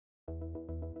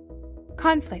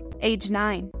Conflict, age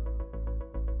 9.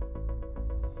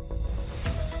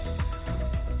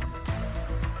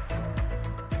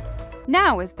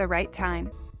 Now is the right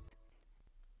time.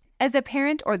 As a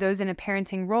parent or those in a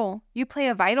parenting role, you play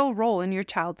a vital role in your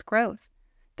child's growth.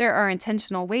 There are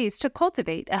intentional ways to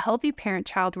cultivate a healthy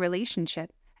parent-child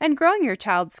relationship, and growing your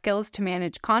child's skills to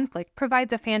manage conflict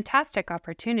provides a fantastic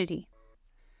opportunity.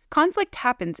 Conflict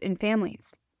happens in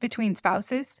families, between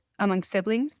spouses, among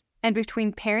siblings, and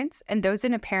between parents and those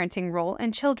in a parenting role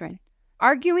and children.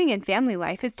 Arguing in family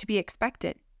life is to be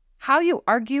expected. How you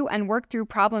argue and work through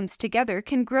problems together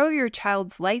can grow your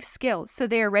child's life skills so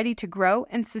they are ready to grow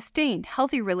and sustain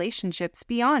healthy relationships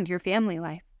beyond your family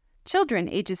life. Children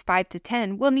ages 5 to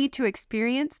 10 will need to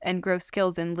experience and grow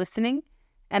skills in listening,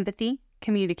 empathy,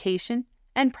 communication,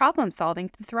 and problem solving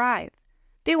to thrive.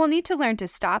 They will need to learn to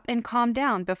stop and calm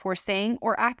down before saying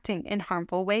or acting in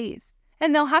harmful ways.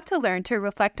 And they'll have to learn to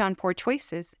reflect on poor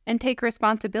choices and take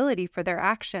responsibility for their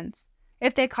actions.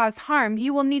 If they cause harm,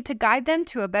 you will need to guide them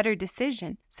to a better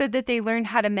decision so that they learn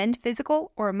how to mend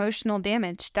physical or emotional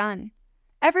damage done.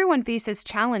 Everyone faces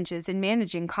challenges in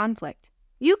managing conflict.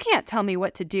 You can't tell me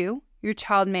what to do, your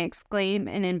child may exclaim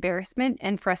in embarrassment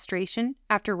and frustration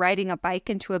after riding a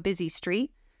bike into a busy street.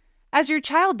 As your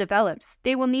child develops,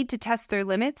 they will need to test their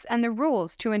limits and the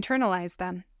rules to internalize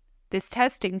them. This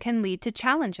testing can lead to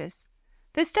challenges.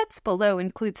 The steps below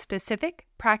include specific,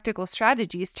 practical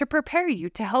strategies to prepare you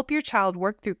to help your child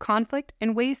work through conflict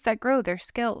in ways that grow their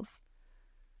skills.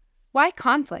 Why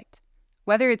conflict?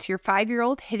 Whether it's your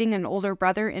 5-year-old hitting an older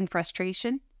brother in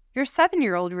frustration, your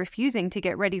 7-year-old refusing to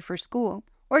get ready for school,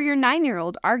 or your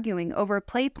 9-year-old arguing over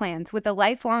play plans with a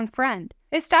lifelong friend,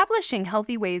 establishing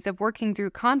healthy ways of working through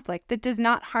conflict that does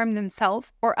not harm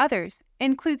themselves or others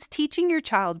includes teaching your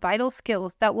child vital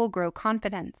skills that will grow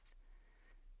confidence.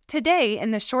 Today,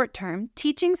 in the short term,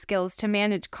 teaching skills to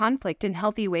manage conflict in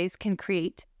healthy ways can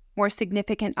create more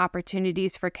significant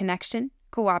opportunities for connection,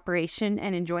 cooperation,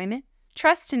 and enjoyment,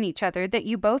 trust in each other that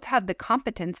you both have the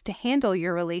competence to handle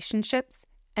your relationships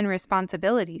and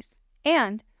responsibilities,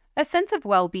 and a sense of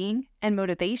well-being and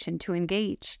motivation to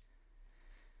engage.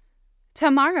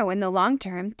 Tomorrow, in the long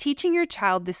term, teaching your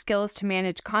child the skills to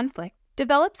manage conflict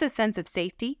develops a sense of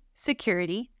safety,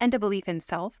 security, and a belief in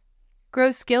self,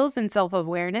 grows skills in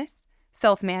self-awareness,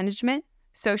 self-management,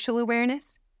 social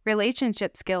awareness,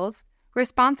 relationship skills,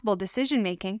 responsible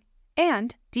decision-making,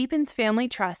 and deepens family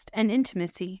trust and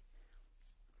intimacy.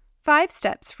 5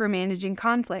 steps for managing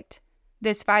conflict.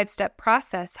 This 5-step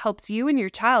process helps you and your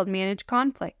child manage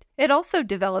conflict. It also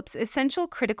develops essential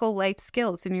critical life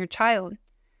skills in your child.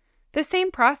 The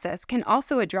same process can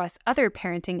also address other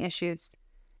parenting issues.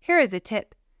 Here is a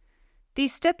tip.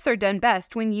 These steps are done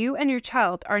best when you and your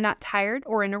child are not tired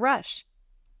or in a rush.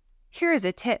 Here is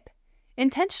a tip.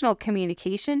 Intentional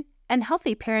communication and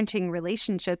healthy parenting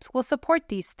relationships will support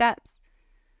these steps.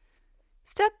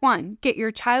 Step 1. Get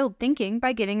your child thinking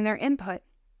by getting their input.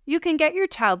 You can get your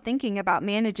child thinking about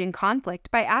managing conflict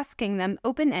by asking them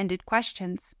open-ended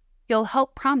questions. You'll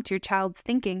help prompt your child's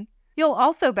thinking. You'll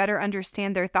also better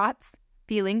understand their thoughts,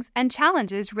 feelings, and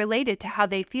challenges related to how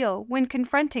they feel when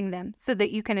confronting them so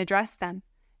that you can address them.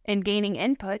 In gaining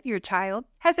input, your child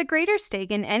has a greater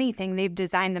stake in anything they've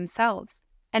designed themselves.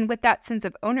 And with that sense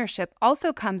of ownership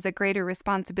also comes a greater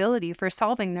responsibility for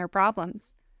solving their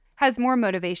problems. Has more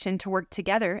motivation to work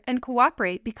together and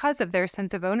cooperate because of their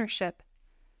sense of ownership.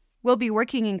 We'll be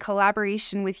working in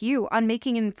collaboration with you on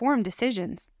making informed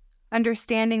decisions,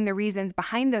 understanding the reasons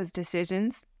behind those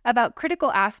decisions about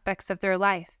critical aspects of their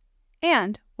life,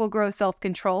 and will grow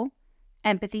self-control,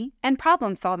 empathy, and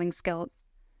problem-solving skills.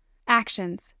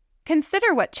 Actions.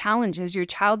 Consider what challenges your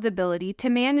child's ability to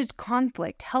manage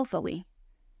conflict healthily.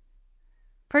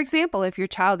 For example, if your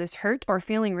child is hurt or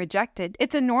feeling rejected,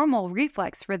 it's a normal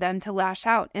reflex for them to lash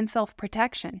out in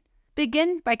self-protection.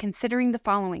 Begin by considering the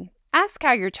following. Ask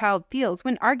how your child feels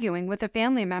when arguing with a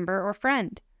family member or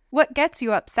friend. What gets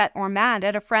you upset or mad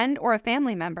at a friend or a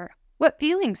family member? What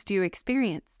feelings do you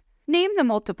experience? Name the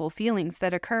multiple feelings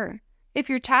that occur. If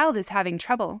your child is having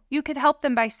trouble, you could help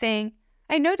them by saying,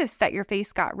 I noticed that your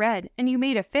face got red and you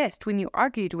made a fist when you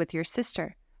argued with your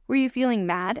sister. Were you feeling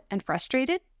mad and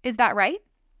frustrated? Is that right?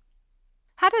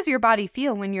 How does your body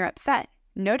feel when you're upset?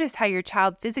 Notice how your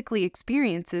child physically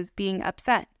experiences being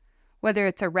upset, whether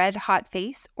it's a red-hot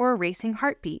face or a racing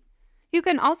heartbeat. You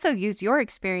can also use your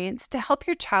experience to help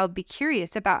your child be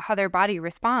curious about how their body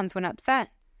responds when upset.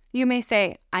 You may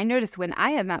say, I notice when I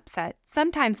am upset,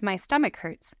 sometimes my stomach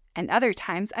hurts, and other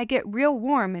times I get real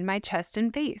warm in my chest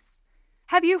and face.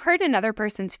 Have you hurt another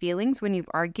person's feelings when you've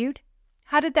argued?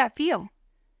 How did that feel?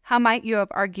 How might you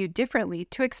have argued differently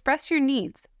to express your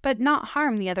needs but not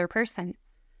harm the other person?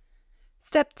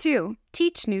 Step 2.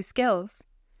 Teach new skills.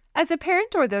 As a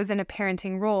parent or those in a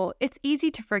parenting role, it's easy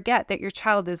to forget that your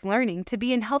child is learning to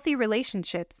be in healthy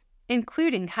relationships,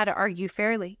 including how to argue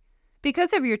fairly.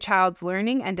 Because of your child's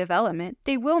learning and development,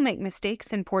 they will make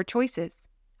mistakes and poor choices.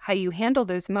 How you handle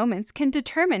those moments can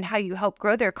determine how you help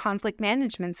grow their conflict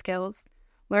management skills.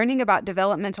 Learning about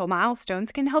developmental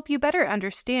milestones can help you better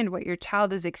understand what your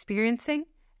child is experiencing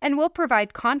and will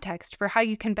provide context for how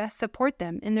you can best support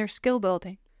them in their skill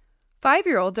building.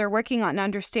 5-year-olds are working on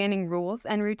understanding rules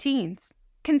and routines.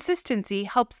 Consistency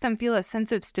helps them feel a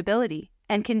sense of stability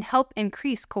and can help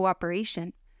increase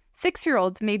cooperation.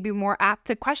 6-year-olds may be more apt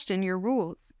to question your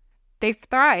rules. They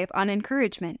thrive on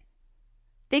encouragement.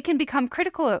 They can become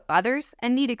critical of others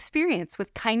and need experience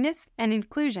with kindness and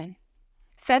inclusion.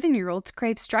 7-year-olds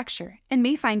crave structure and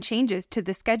may find changes to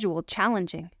the schedule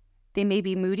challenging. They may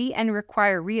be moody and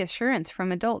require reassurance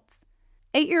from adults.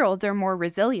 8-year-olds are more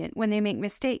resilient when they make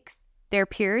mistakes. Their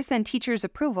peers and teachers'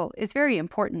 approval is very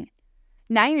important.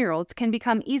 9-year-olds can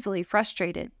become easily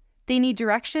frustrated. They need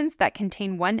directions that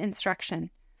contain one instruction.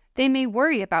 They may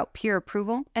worry about peer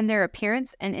approval and their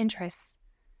appearance and interests.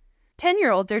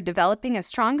 10-year-olds are developing a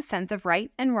strong sense of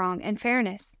right and wrong and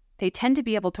fairness. They tend to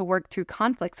be able to work through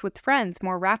conflicts with friends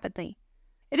more rapidly.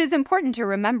 It is important to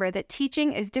remember that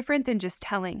teaching is different than just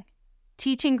telling.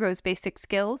 Teaching grows basic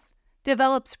skills,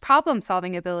 develops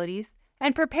problem-solving abilities,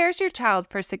 and prepares your child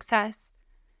for success.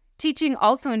 Teaching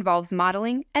also involves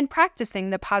modeling and practicing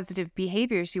the positive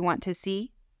behaviors you want to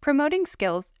see, promoting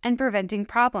skills, and preventing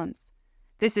problems.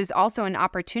 This is also an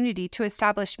opportunity to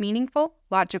establish meaningful,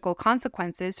 logical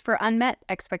consequences for unmet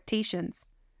expectations.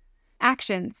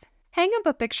 Actions. Hang up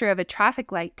a picture of a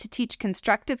traffic light to teach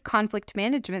constructive conflict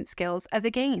management skills as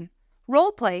a game.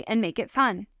 Role play and make it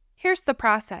fun. Here's the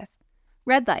process.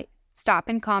 Red light. Stop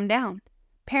and calm down.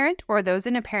 Parent or those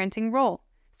in a parenting role.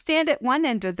 Stand at one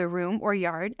end of the room or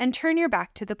yard and turn your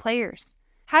back to the players.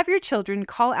 Have your children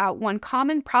call out one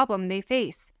common problem they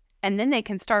face, and then they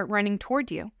can start running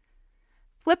toward you.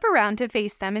 Flip around to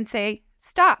face them and say,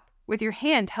 "Stop," with your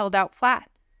hand held out flat.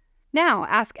 Now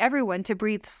ask everyone to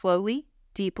breathe slowly,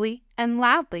 deeply, and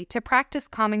loudly to practice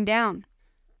calming down.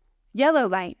 Yellow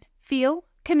light. Feel,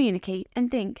 communicate,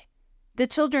 and think. The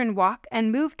children walk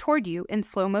and move toward you in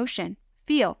slow motion.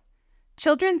 Feel.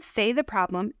 Children say the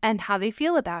problem and how they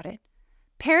feel about it.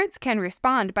 Parents can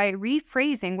respond by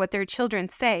rephrasing what their children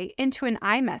say into an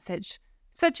I message,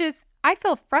 such as, "I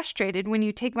feel frustrated when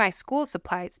you take my school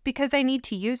supplies because I need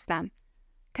to use them."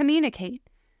 Communicate.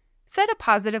 Set a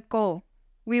positive goal.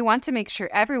 We want to make sure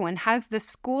everyone has the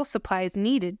school supplies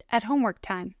needed at homework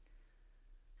time.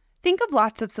 Think of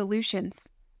lots of solutions.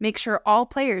 Make sure all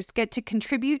players get to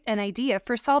contribute an idea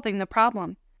for solving the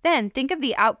problem. Then think of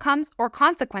the outcomes or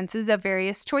consequences of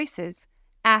various choices.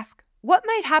 Ask, what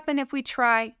might happen if we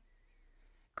try?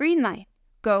 Green light.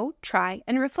 Go, try,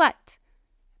 and reflect.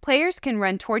 Players can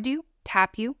run toward you,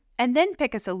 tap you, and then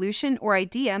pick a solution or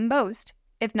idea most,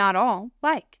 if not all,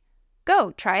 like.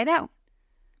 Go, try it out.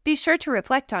 Be sure to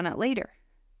reflect on it later.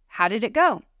 How did it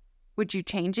go? Would you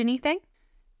change anything?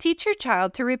 Teach your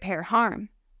child to repair harm.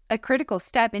 A critical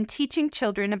step in teaching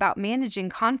children about managing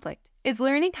conflict is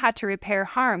learning how to repair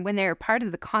harm when they are part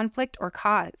of the conflict or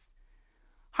cause.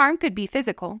 Harm could be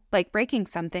physical, like breaking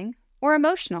something, or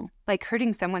emotional, like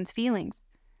hurting someone's feelings.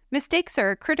 Mistakes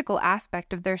are a critical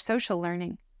aspect of their social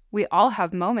learning. We all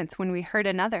have moments when we hurt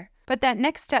another, but that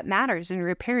next step matters in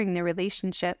repairing the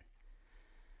relationship.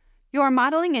 You are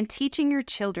modeling and teaching your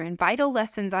children vital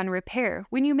lessons on repair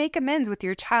when you make amends with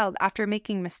your child after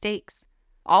making mistakes.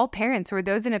 All parents or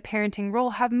those in a parenting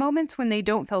role have moments when they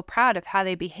don't feel proud of how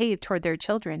they behave toward their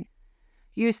children.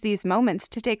 Use these moments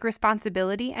to take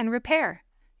responsibility and repair.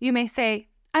 You may say,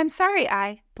 "I'm sorry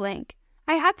I blank.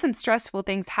 I had some stressful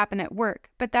things happen at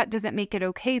work, but that doesn't make it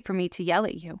okay for me to yell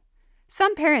at you."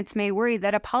 Some parents may worry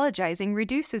that apologizing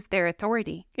reduces their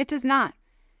authority. It does not.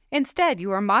 Instead,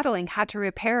 you are modeling how to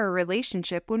repair a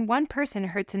relationship when one person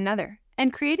hurts another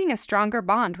and creating a stronger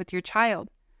bond with your child.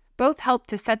 Both help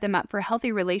to set them up for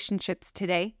healthy relationships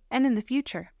today and in the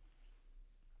future.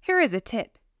 Here is a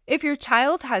tip. If your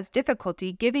child has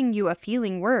difficulty giving you a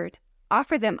feeling word,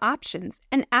 offer them options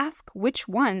and ask which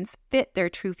ones fit their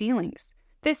true feelings.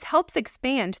 This helps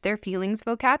expand their feelings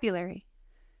vocabulary.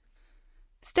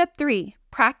 Step 3.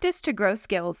 Practice to grow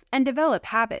skills and develop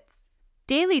habits.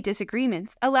 Daily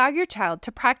disagreements allow your child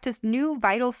to practice new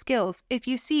vital skills if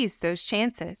you seize those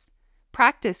chances.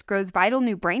 Practice grows vital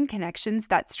new brain connections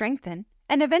that strengthen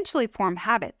and eventually form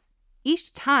habits.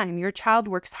 Each time your child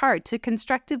works hard to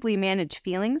constructively manage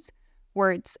feelings,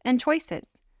 words, and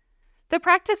choices. The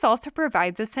practice also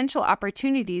provides essential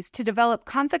opportunities to develop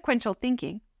consequential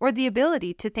thinking, or the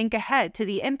ability to think ahead to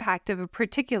the impact of a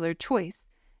particular choice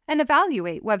and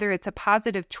evaluate whether it's a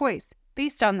positive choice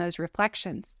based on those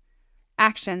reflections.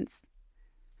 Actions.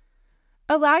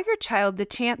 Allow your child the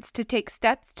chance to take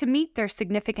steps to meet their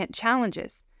significant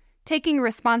challenges, taking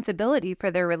responsibility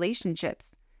for their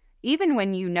relationships, even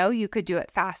when you know you could do it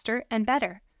faster and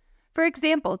better. For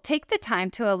example, take the time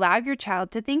to allow your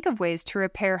child to think of ways to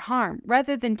repair harm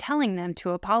rather than telling them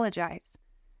to apologize.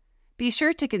 Be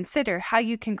sure to consider how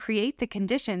you can create the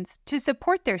conditions to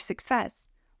support their success,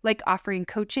 like offering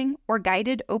coaching or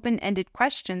guided open-ended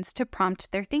questions to prompt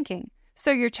their thinking,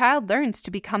 so your child learns to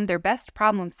become their best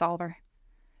problem solver.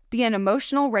 Be an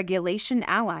emotional regulation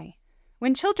ally.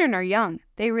 When children are young,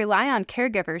 they rely on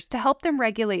caregivers to help them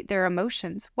regulate their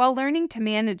emotions while learning to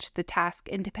manage the task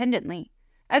independently.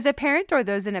 As a parent or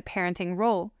those in a parenting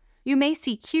role, you may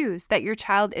see cues that your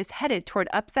child is headed toward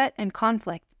upset and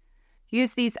conflict.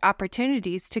 Use these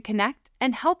opportunities to connect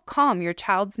and help calm your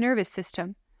child's nervous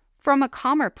system. From a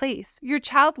calmer place, your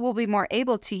child will be more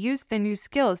able to use the new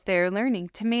skills they are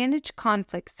learning to manage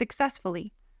conflict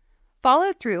successfully.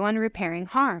 Follow through on repairing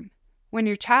harm. When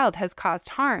your child has caused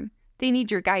harm, they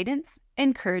need your guidance,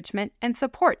 encouragement, and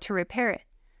support to repair it.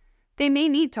 They may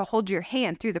need to hold your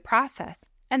hand through the process,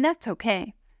 and that's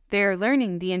okay. They are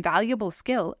learning the invaluable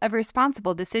skill of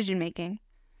responsible decision-making.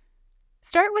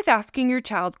 Start with asking your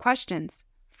child questions.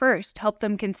 First, help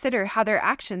them consider how their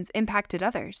actions impacted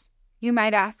others. You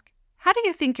might ask, "How do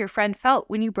you think your friend felt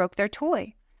when you broke their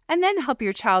toy?" And then help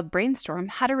your child brainstorm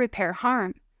how to repair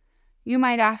harm. You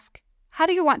might ask, "How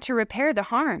do you want to repair the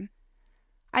harm?"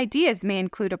 Ideas may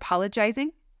include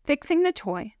apologizing, fixing the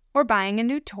toy, or buying a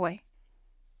new toy.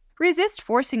 Resist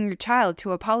forcing your child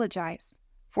to apologize.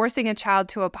 Forcing a child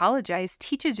to apologize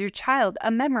teaches your child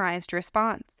a memorized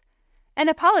response. An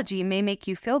apology may make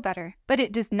you feel better, but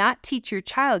it does not teach your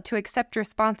child to accept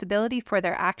responsibility for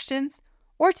their actions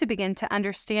or to begin to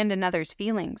understand another's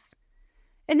feelings.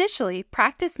 Initially,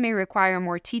 practice may require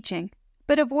more teaching,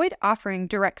 but avoid offering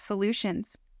direct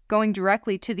solutions, going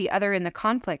directly to the other in the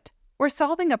conflict, or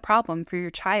solving a problem for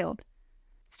your child.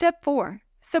 Step 4.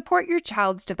 Support your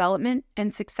child's development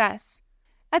and success.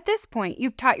 At this point,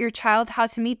 you've taught your child how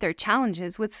to meet their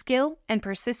challenges with skill and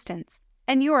persistence,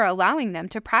 and you are allowing them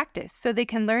to practice so they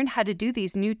can learn how to do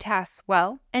these new tasks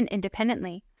well and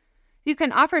independently. You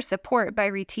can offer support by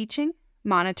reteaching,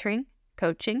 monitoring,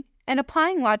 coaching, and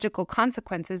applying logical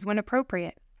consequences when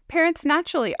appropriate. Parents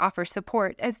naturally offer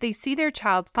support as they see their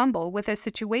child fumble with a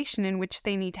situation in which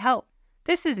they need help.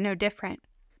 This is no different.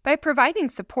 By providing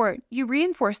support, you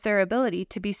reinforce their ability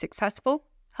to be successful,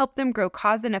 help them grow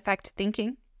cause and effect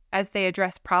thinking as they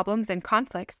address problems and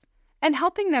conflicts, and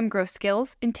helping them grow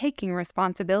skills in taking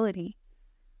responsibility.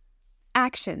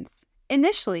 Actions.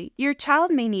 Initially, your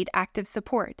child may need active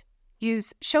support.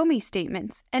 Use show-me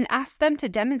statements and ask them to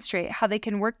demonstrate how they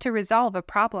can work to resolve a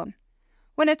problem.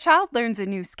 When a child learns a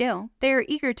new skill, they are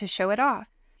eager to show it off.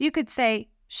 You could say,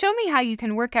 "Show me how you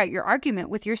can work out your argument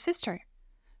with your sister."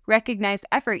 Recognize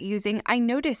effort using "I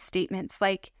noticed" statements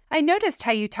like, "I noticed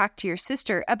how you talked to your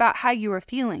sister about how you were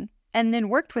feeling, and then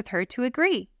worked with her to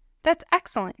agree. That's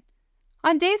excellent."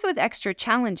 On days with extra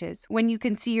challenges, when you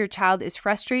can see your child is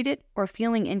frustrated or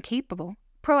feeling incapable,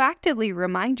 proactively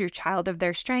remind your child of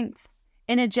their strength.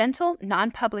 In a gentle,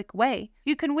 non-public way,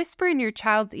 you can whisper in your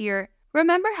child's ear,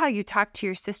 "Remember how you talked to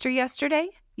your sister yesterday?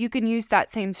 You can use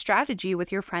that same strategy with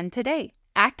your friend today."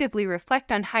 Actively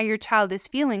reflect on how your child is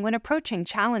feeling when approaching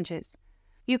challenges.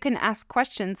 You can ask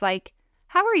questions like,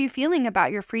 "How are you feeling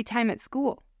about your free time at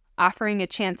school?" Offering a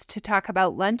chance to talk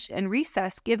about lunch and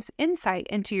recess gives insight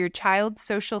into your child's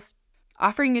social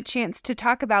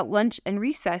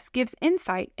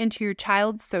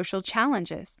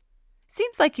challenges.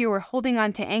 Seems like you were holding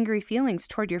on to angry feelings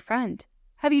toward your friend.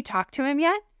 Have you talked to him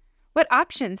yet? What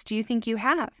options do you think you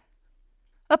have?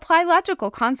 Apply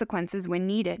logical consequences when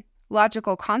needed.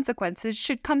 Logical consequences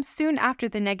should come soon after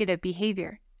the negative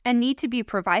behavior and need to be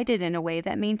provided in a way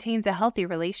that maintains a healthy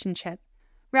relationship.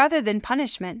 Rather than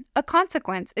punishment, a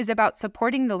consequence is about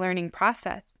supporting the learning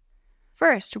process.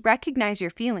 First, recognize your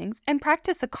feelings and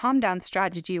practice a calm-down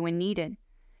strategy when needed.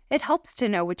 It helps to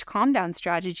know which calm-down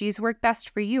strategies work best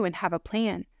for you and have a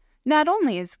plan. Not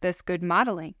only is this good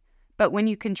modeling, but when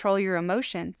you control your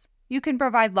emotions, you can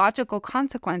provide logical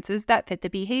consequences that fit the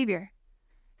behavior.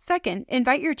 Second,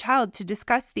 invite your child to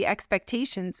discuss the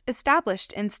expectations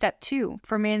established in Step 2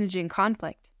 for managing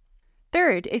conflict.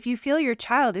 Third, if you feel your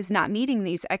child is not meeting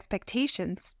these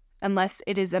expectations, unless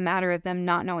it is a matter of them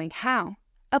not knowing how,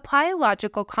 apply a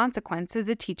logical consequence as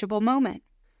a teachable moment.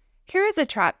 Here is a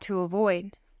trap to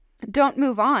avoid. Don't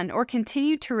move on or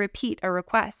continue to repeat a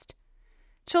request.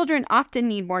 Children often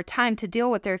need more time to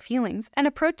deal with their feelings and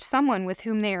approach someone with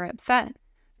whom they are upset.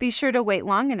 Be sure to wait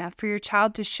long enough for your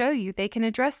child to show you they can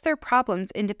address their problems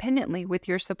independently with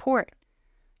your support.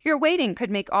 Your waiting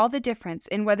could make all the difference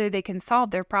in whether they can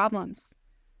solve their problems.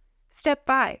 Step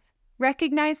 5.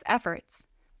 Recognize efforts.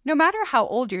 No matter how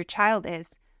old your child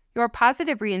is, your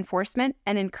positive reinforcement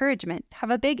and encouragement have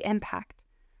a big impact.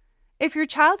 If your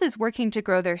child is working to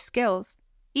grow their skills,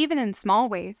 even in small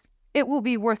ways, it will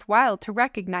be worthwhile to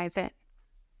recognize it.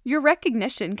 Your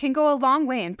recognition can go a long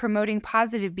way in promoting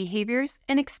positive behaviors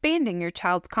and expanding your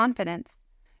child's confidence.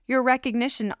 Your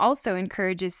recognition also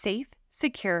encourages safe,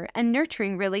 secure, and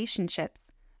nurturing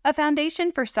relationships, a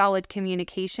foundation for solid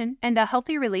communication and a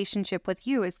healthy relationship with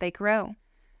you as they grow.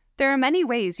 There are many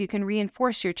ways you can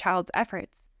reinforce your child's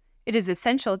efforts. It is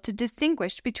essential to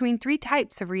distinguish between 3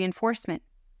 types of reinforcement: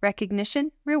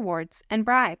 recognition, rewards, and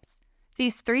bribes.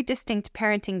 These 3 distinct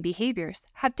parenting behaviors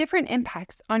have different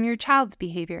impacts on your child's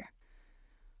behavior.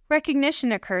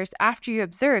 Recognition occurs after you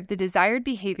observe the desired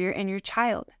behavior in your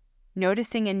child.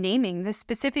 Noticing and naming the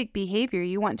specific behavior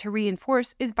you want to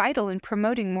reinforce is vital in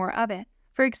promoting more of it.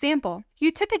 For example,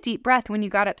 you took a deep breath when you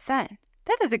got upset.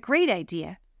 That is a great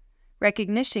idea.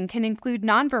 Recognition can include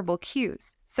nonverbal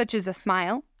cues, such as a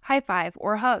smile, high five,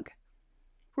 or hug.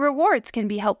 Rewards can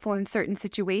be helpful in certain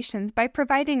situations by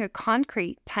providing a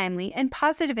concrete, timely, and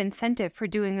positive incentive for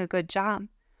doing a good job.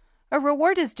 A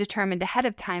reward is determined ahead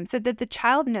of time so that the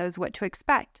child knows what to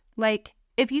expect. Like,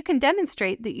 if you can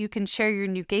demonstrate that you can share your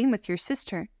new game with your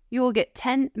sister, you will get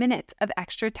 10 minutes of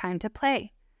extra time to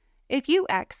play. If you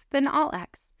X, then I'll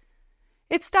X.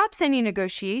 It stops any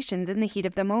negotiations in the heat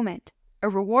of the moment. A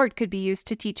reward could be used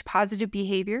to teach positive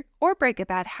behavior or break a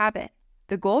bad habit.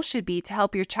 The goal should be to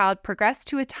help your child progress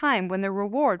to a time when the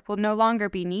reward will no longer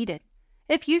be needed.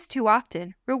 If used too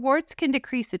often, rewards can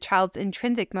decrease a child's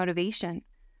intrinsic motivation.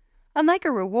 Unlike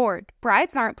a reward,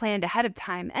 bribes aren't planned ahead of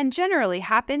time and generally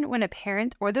happen when a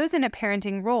parent or those in a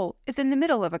parenting role is in the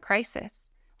middle of a crisis,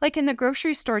 like in the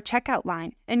grocery store checkout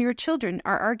line and your children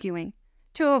are arguing.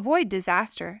 To avoid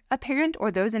disaster, a parent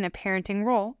or those in a parenting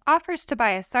role offers to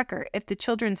buy a sucker if the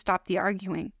children stop the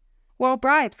arguing. While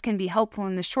bribes can be helpful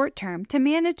in the short term to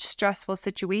manage stressful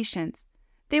situations,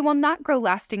 they will not grow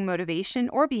lasting motivation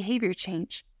or behavior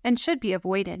change and should be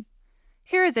avoided.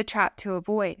 Here is a trap to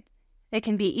avoid. It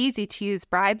can be easy to use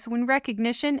bribes when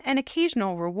recognition and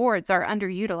occasional rewards are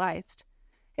underutilized.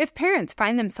 If parents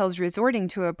find themselves resorting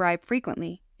to a bribe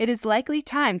frequently, it is likely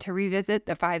time to revisit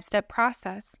the 5-step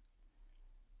process.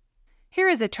 Here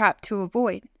is a trap to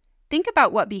avoid. Think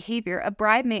about what behavior a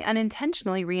bribe may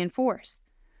unintentionally reinforce.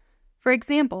 For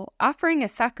example, offering a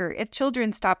sucker if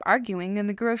children stop arguing in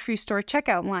the grocery store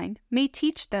checkout line may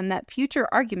teach them that future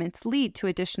arguments lead to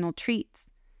additional treats.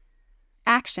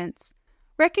 Actions.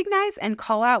 Recognize and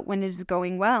call out when it is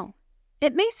going well.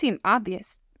 It may seem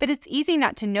obvious, but it's easy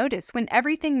not to notice when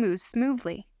everything moves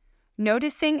smoothly.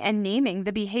 Noticing and naming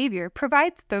the behavior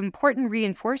provides the important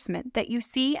reinforcement that you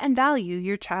see and value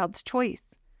your child's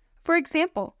choice. For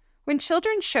example, when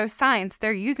children show signs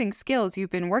they're using skills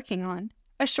you've been working on,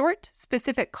 a short,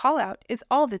 specific call-out is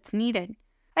all that's needed.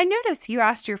 I notice you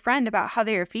asked your friend about how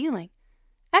they are feeling.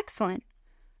 Excellent.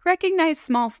 Recognize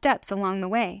small steps along the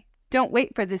way. Don't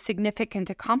wait for the significant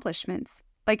accomplishments,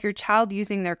 like your child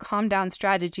using their calm-down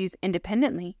strategies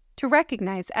independently, to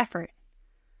recognize effort.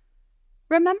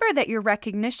 Remember that your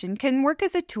recognition can work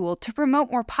as a tool to promote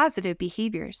more positive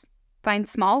behaviors. Find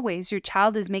small ways your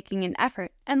child is making an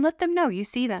effort and let them know you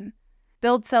see them.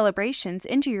 Build celebrations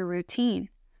into your routine.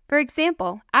 For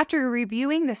example, after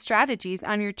reviewing the strategies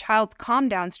on your child's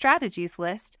calm-down strategies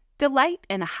list, delight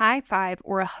in a high five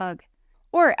or a hug.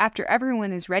 Or after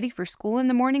everyone is ready for school in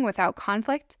the morning without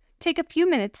conflict, take a few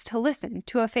minutes to listen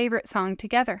to a favorite song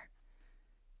together.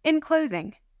 In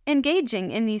closing,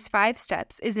 engaging in these 5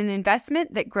 steps is an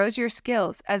investment that grows your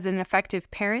skills as an effective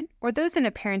parent or those in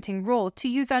a parenting role to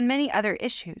use on many other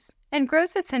issues, and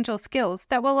grows essential skills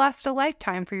that will last a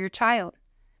lifetime for your child.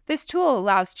 This tool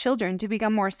allows children to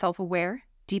become more self-aware,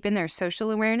 deepen their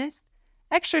social awareness,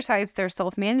 exercise their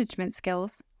self-management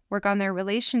skills, work on their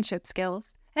relationship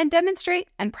skills, and demonstrate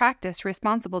and practice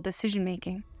responsible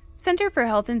decision-making. Center for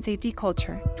Health and Safety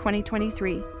Culture,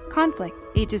 2023, Conflict,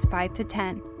 ages 5 to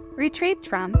 10. Retrieved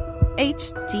from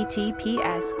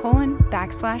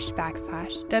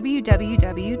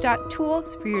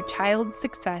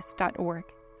https://www.toolsforyourchildsuccess.org.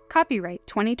 Copyright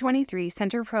 2023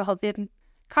 Center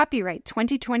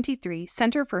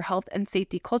for Health and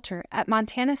Safety Culture at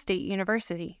Montana State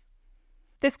University.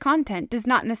 This content does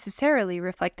not necessarily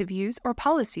reflect the views or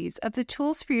policies of the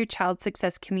Tools for Your Child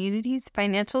Success communities,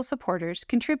 financial supporters,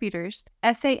 contributors,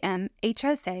 SAM,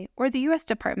 HSA, or the U.S.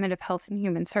 Department of Health and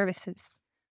Human Services.